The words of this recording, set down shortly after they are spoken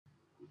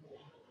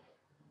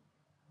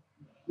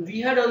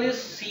we had earlier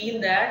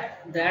seen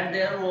that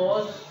there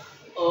was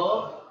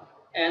a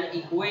an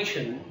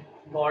equation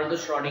called the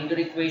Schrodinger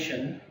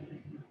equation,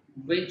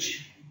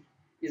 which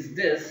is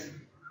this,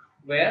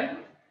 where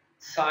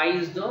psi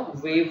is the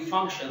wave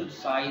function,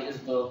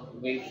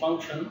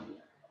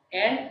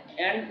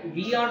 and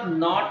we are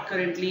not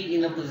currently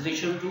in a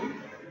position to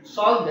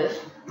solve this,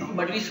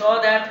 but we saw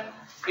that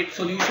its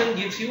solution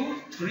gives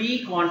you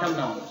three quantum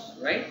numbers,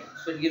 right?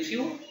 So it gives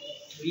you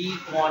three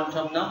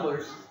quantum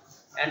numbers,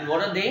 and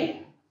what are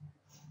they?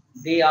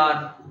 They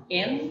are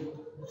N,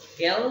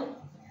 L,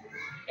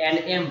 and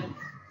M.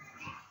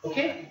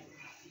 Okay.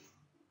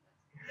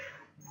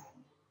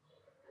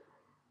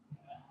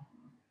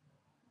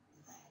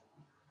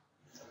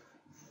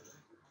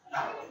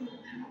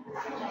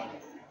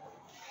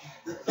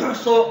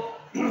 So,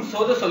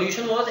 so the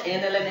solution was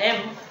N, L, and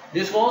M.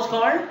 This was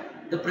called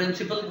the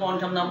principal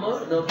quantum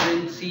number, the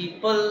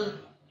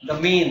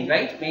main,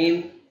 right?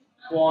 Main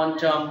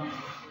quantum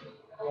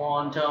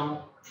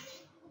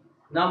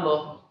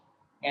number,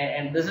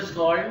 and this is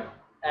called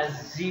as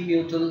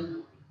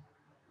azimuthal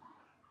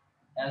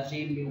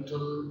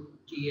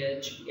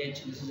H.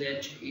 This is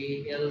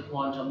HAL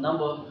quantum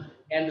number,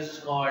 and this is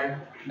called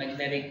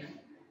magnetic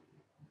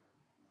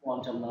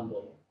quantum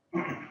number,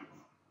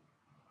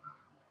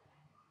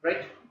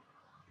 right?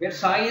 Where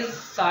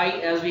psi,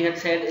 as we had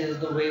said, is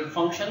the wave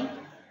function.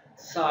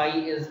 Psi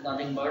is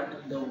nothing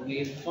but the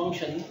wave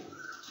function.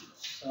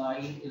 Psi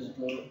is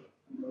the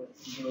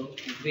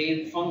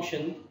wave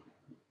function,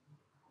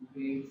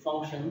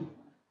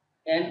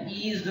 and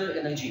E is the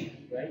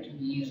energy, right?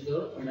 E is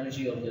the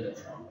energy of the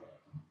electron.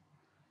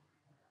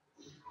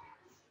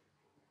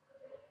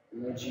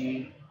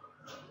 Energy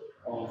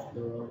of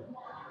the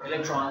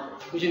electron,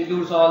 which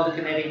includes all the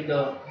kinetic,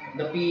 the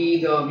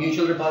P, the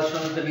mutual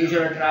repulsions, the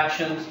mutual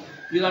attractions.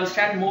 You'll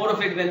understand more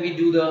of it when we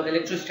do the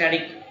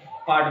electrostatic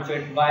part of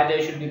it, why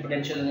there should be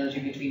potential energy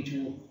between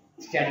two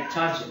static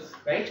charges,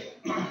 right?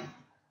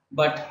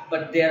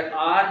 but there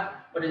are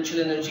potential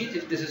energies.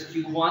 If this is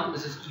Q1,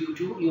 this is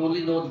Q2, you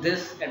only know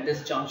this at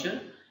this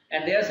junction,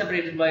 and they are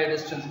separated by a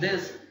distance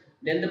this,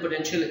 then the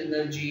potential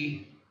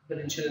energy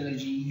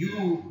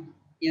U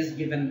is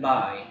given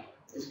by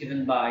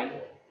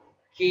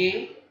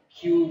K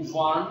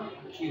Q1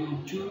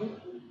 Q2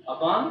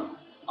 upon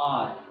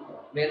R,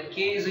 where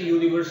K is a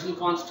universal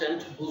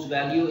constant whose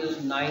value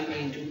is 9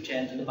 into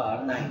 10 to the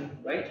power 9,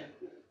 right?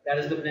 That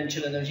is the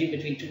potential energy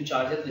between two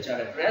charges which are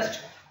at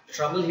rest. The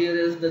trouble here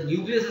is the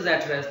nucleus is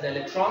at rest, the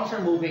electrons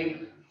are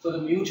moving, so the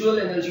mutual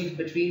energies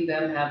between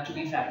them have to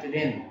be factored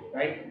in,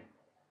 right?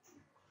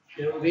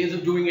 There are ways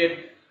of doing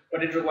it,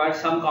 but it requires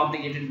some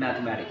complicated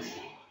mathematics,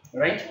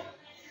 right?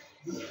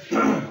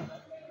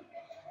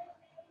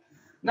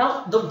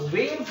 Now, the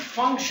wave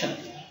function,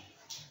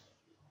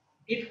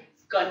 it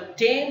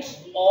contains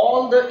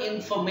all the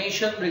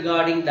information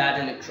regarding that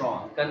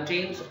electron,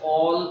 contains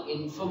all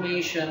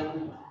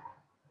information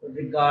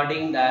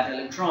regarding that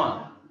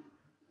electron,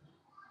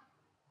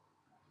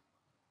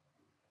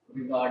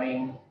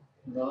 regarding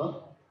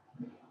the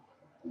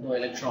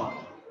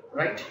electron,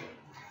 right?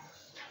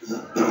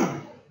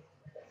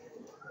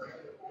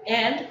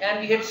 And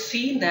we had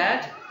seen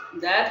that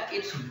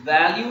its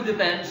value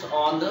depends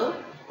on the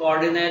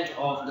coordinate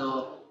of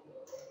the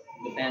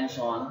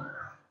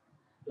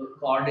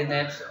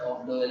coordinates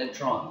of the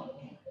electron,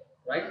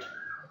 right?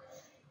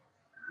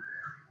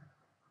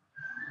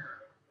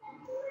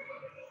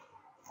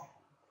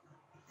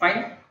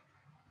 Fine.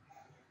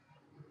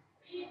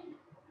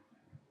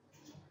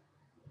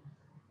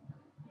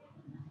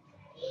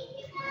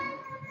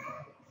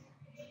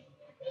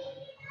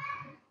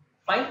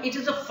 Fine, it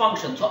is a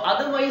function, so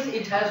otherwise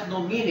it has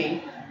no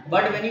meaning,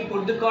 but when you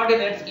put the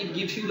coordinates, it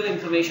gives you the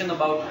information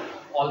about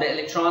all the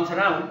electrons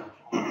around.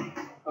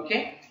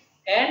 Okay,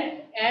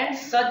 and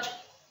such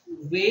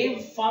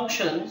wave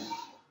functions,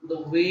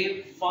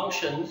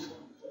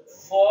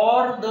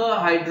 for the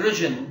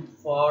hydrogen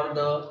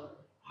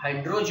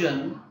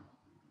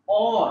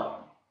or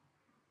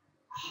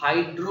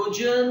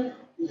hydrogen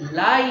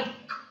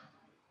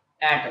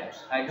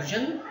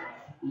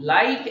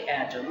like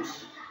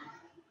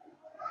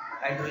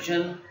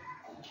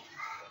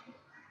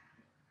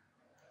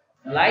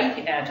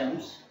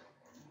atoms,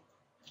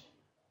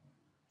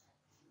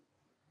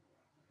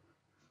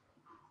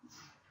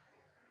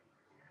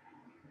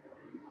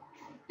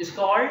 is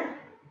called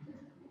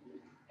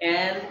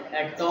an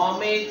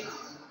atomic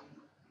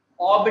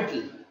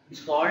orbital.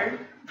 It's called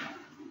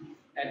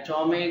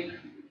atomic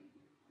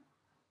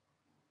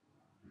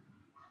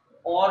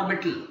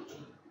orbital.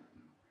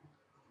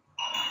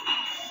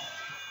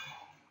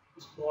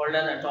 It's called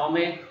an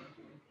atomic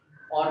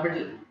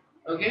orbital.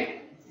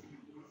 Okay.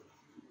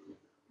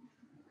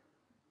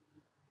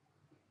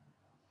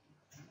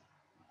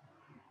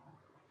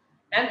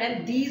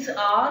 And these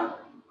are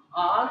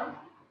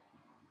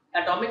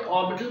atomic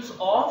orbitals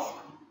of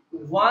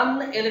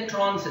one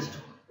electron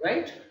system,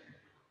 right?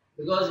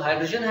 Because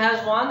hydrogen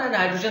has one, and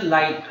hydrogen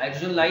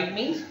light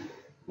means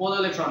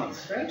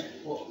monoelectronics, right?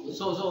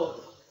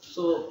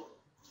 So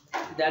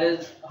that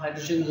is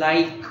hydrogen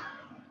like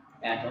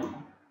atom.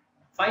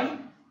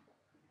 Fine.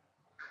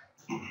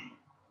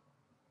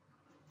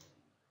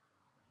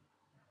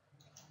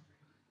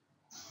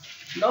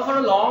 Now for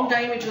a long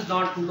time it was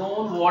not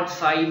known what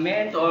psi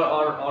meant,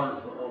 or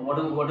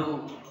what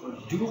to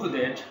do with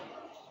it,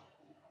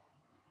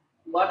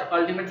 but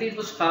ultimately it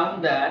was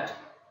found that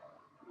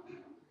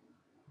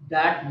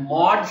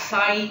mod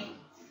psi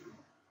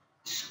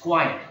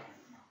square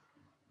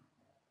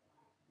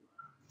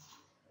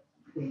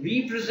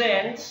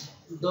represents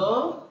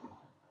the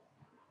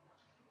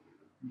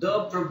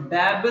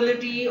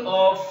probability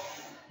of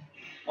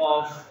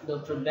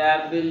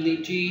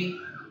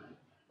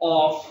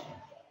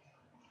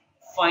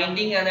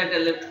finding an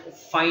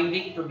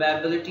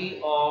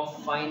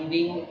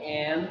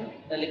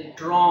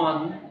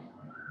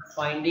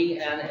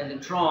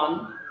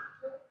electron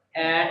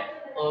at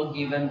a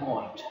given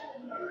point.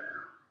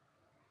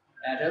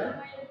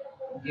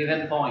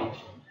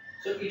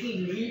 So it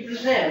will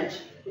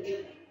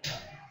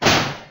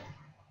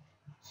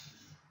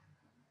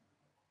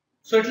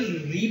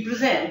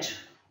represent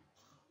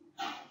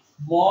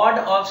mod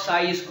of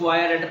psi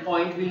square at a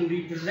point will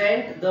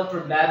represent the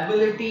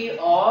probability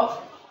of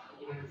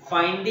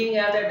finding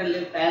an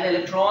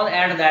electron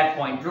at that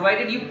point,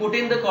 provided you put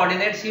in the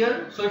coordinates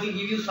here. So it will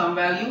give you some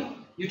value,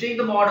 you take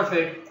the mod of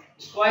it,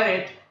 square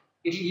it,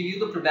 it will give you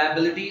the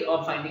probability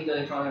of finding the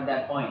electron at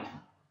that point,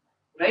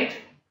 right?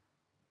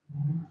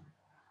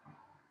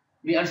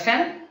 We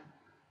understand?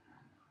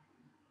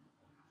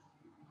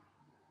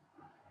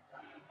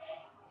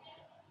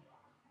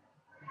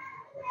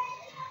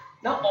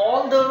 Now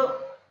all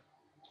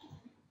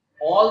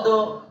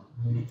the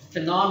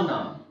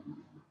phenomena,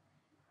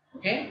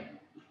 okay,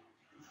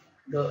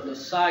 the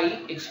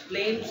psi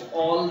explains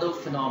all the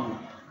phenomena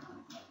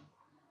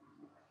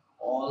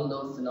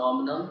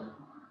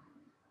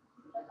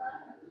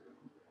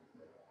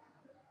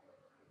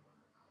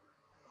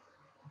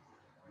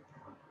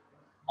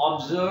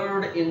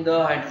observed in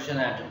the hydrogen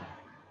atom.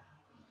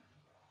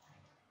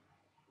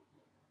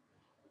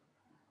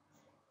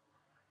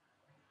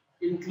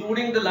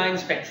 Including the line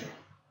spectrum.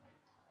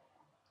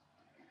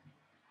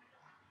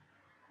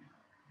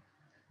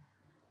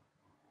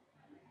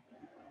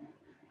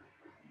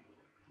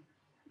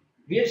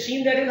 We have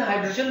seen that in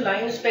hydrogen,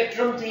 line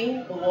spectrum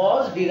thing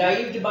was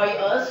derived by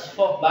us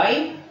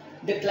by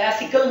the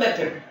classical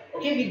method.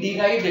 Okay, we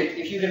derived it,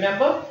 if you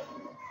remember.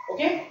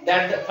 Okay,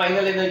 that the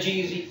final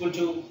energy is equal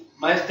to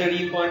minus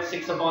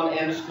 13.6 upon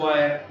m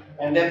square,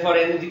 and then for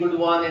n is equal to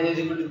 1, n is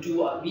equal to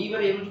 2, we were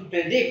able to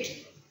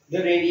predict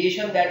the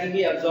radiation that will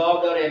be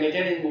absorbed or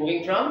emitted in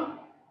moving from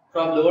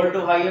lower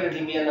to higher. It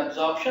will be an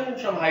absorption,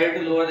 and from higher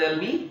to lower there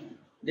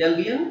will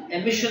be an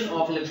emission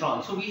of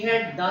electrons. So we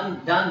had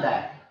done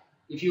that.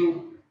 If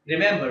you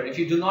remember, if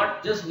you do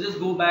not, just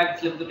go back,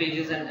 flip the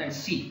pages and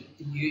see.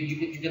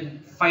 You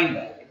can find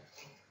that.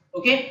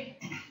 Okay.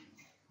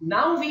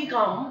 Now we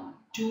come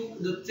to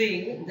the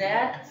thing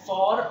that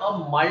for a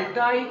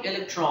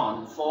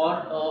multi-electron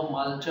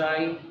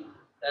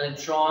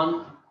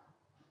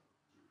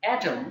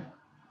atom,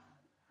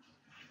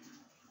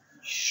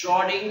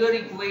 Schrödinger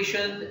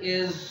equation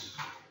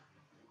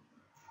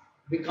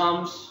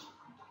becomes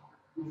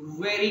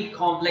very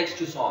complex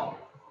to solve,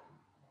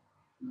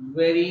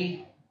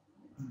 very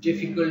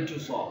difficult to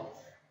solve.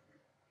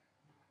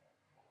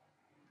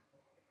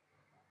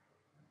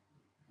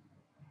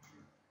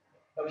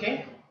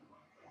 Okay.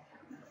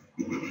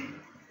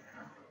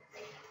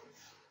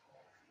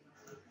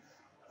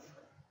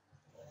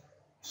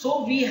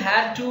 So we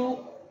had to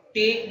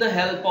take the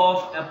help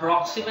of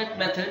approximate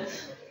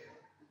methods,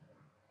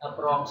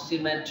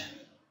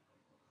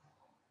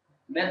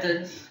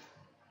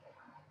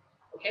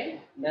 okay,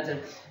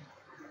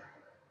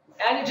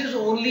 and it is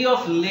only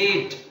of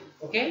late,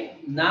 okay,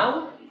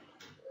 now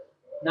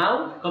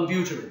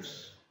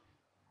computers,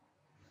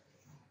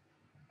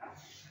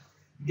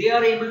 they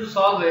are able to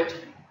solve it,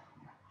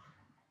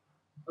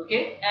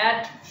 okay,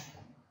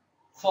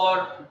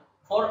 for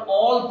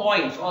all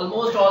points,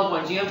 almost all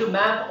points. You have to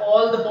map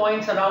all the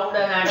points around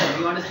an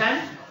atom, you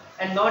understand,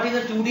 and not in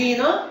a 2D,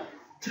 in a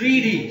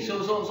 3D.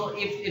 So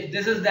if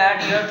this is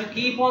that, you have to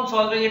keep on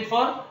solving it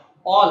for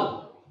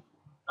all.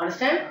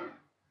 Understand?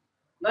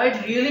 Now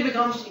it really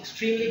becomes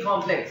extremely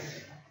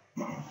complex.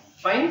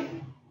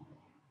 Fine?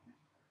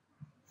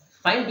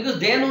 Fine, because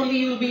then only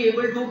you will be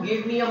able to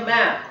give me a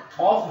map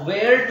of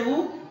where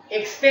to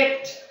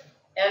expect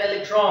an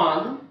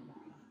electron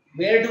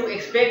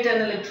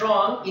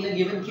in a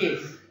given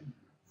case.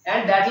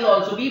 And that will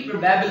also be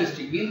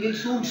probabilistic. We will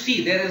soon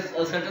see there is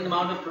a certain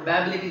amount of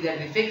probability that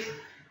we fix,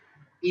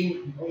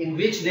 in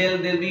which they'll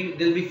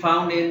be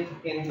found in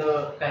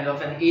the kind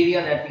of an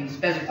area that we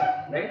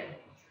specify, right?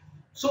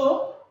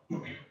 So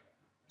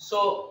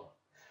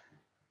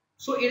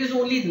it is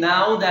only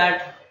now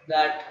that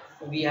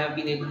we have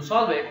been able to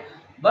solve it,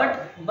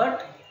 but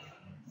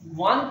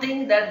one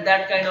thing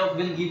that kind of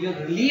will give you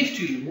relief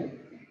to you,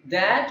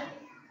 that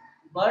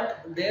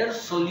but their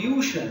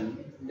solution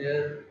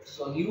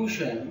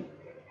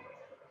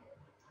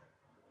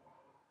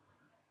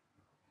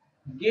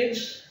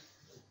gives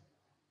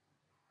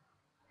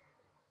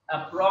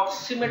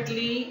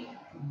approximately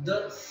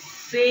the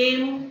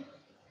same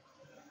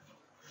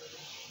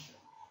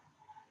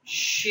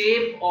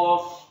shape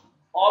of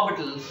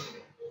orbitals,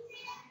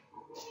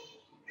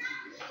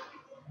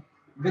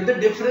 with the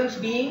difference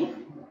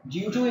being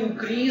due to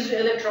increased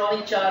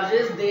electronic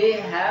charges they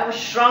have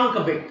shrunk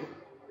a bit.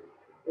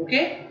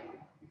 Okay,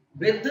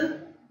 with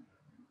a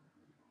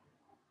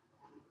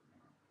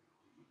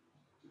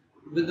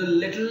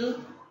little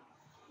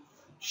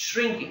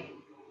shrinking.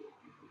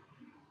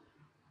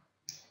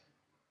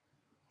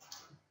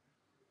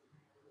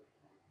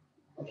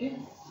 Okay,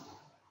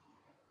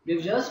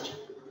 they've just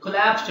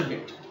collapsed a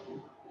bit.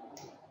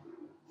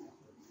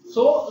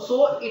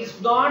 So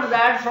it's not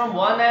that from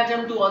one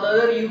atom to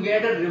another you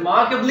get a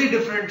remarkably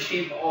different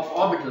shape of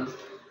orbitals.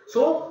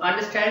 So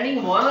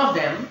understanding one of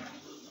them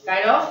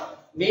kind of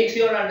makes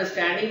your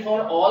understanding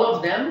for all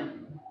of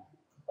them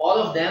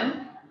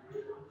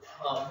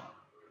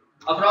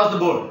across the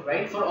board,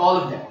 right? For all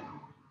of them.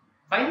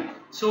 Fine.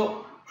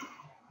 So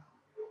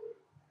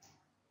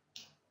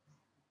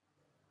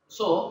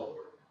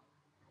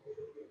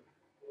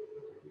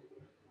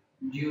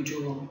due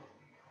to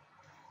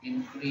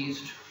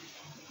increased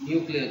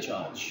nuclear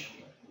charge,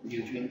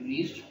 due to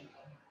increased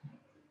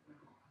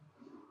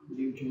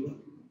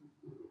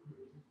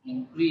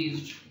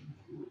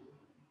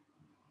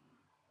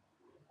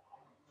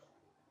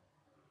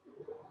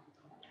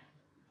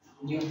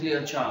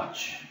nuclear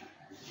charge.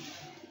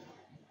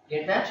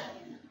 Get that?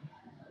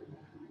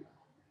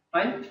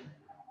 Fine.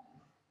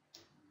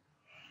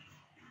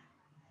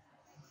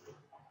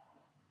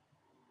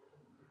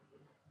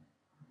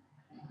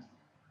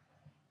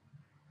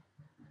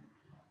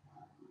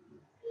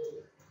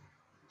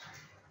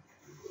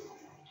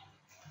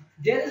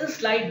 There is a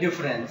slight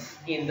difference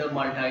in the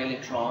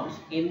multi-electrons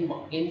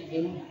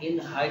in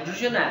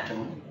hydrogen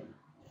atom.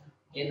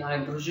 In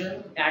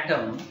hydrogen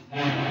atom,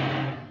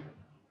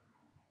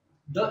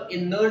 the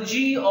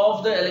energy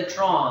of the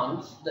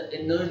electrons,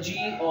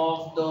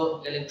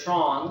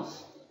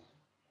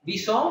 we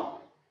saw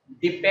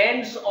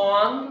depends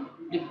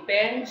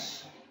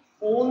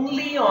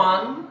only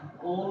on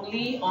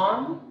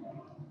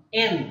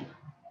n.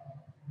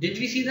 Did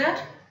we see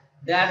that?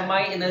 That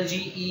my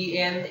energy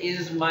En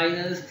is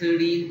minus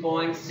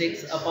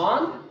 13.6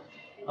 upon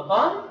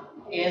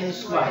n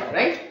square,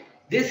 right?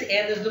 This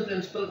n is the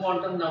principal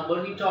quantum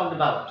number we talked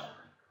about.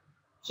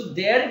 So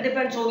there it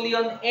depends only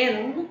on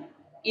n.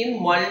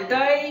 In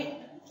multi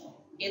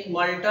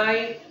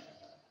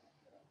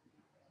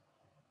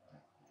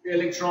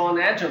electron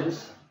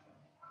atoms,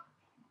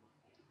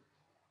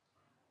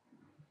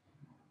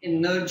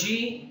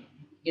 energy,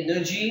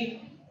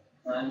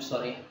 I'm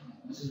sorry,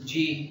 this is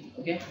G,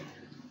 okay?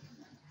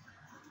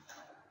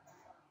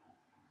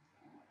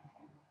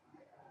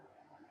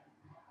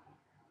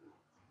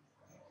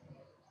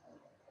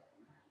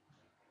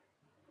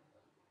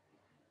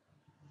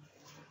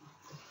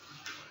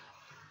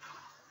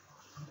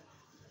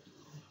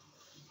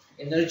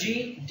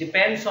 Energy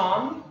depends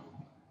on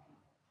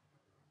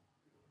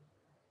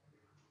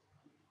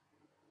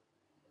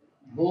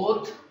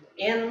both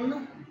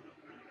N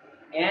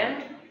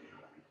and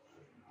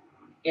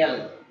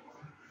L.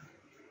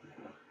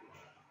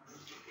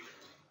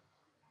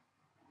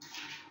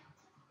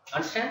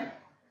 Understand?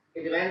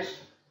 It depends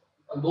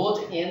on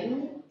both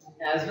N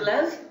as well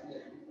as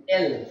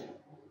L.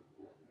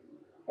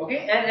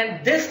 Okay,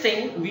 and this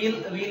thing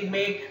we'll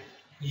make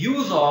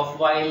use of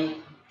while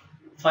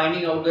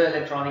finding out the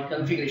electronic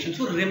configuration.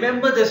 So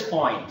remember this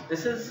point.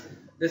 This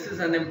is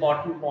an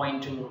important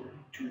point to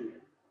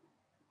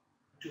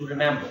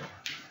remember,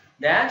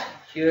 that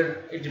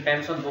here it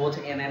depends on both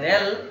N and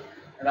L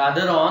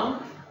rather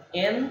on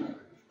N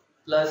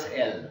plus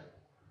L,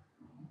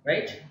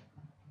 right?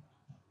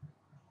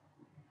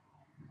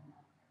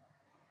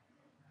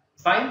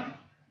 Fine.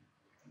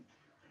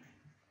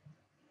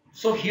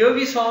 So here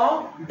we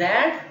saw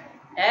that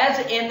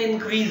as N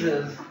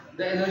increases,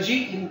 the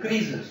energy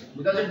increases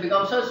because it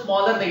becomes a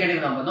smaller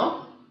negative number,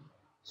 no?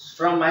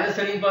 From minus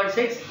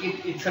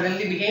 13.6 it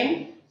suddenly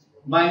became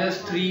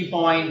minus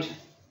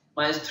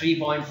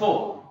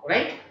 3.4,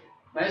 right?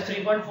 Minus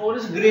 3.4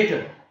 is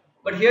greater,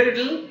 but here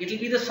it'll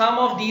be the sum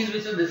of these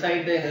which will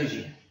decide the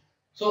energy.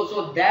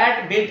 So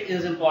that bit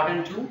is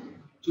important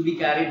to be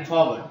carried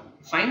forward.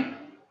 Fine.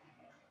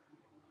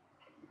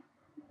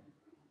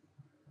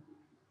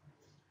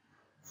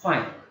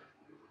 Fine.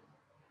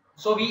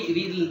 So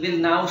we will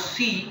now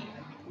see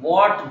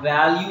what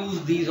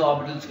values these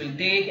orbitals will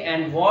take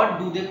and what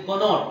do they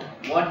connote,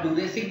 what do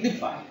they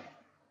signify,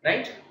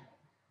 right?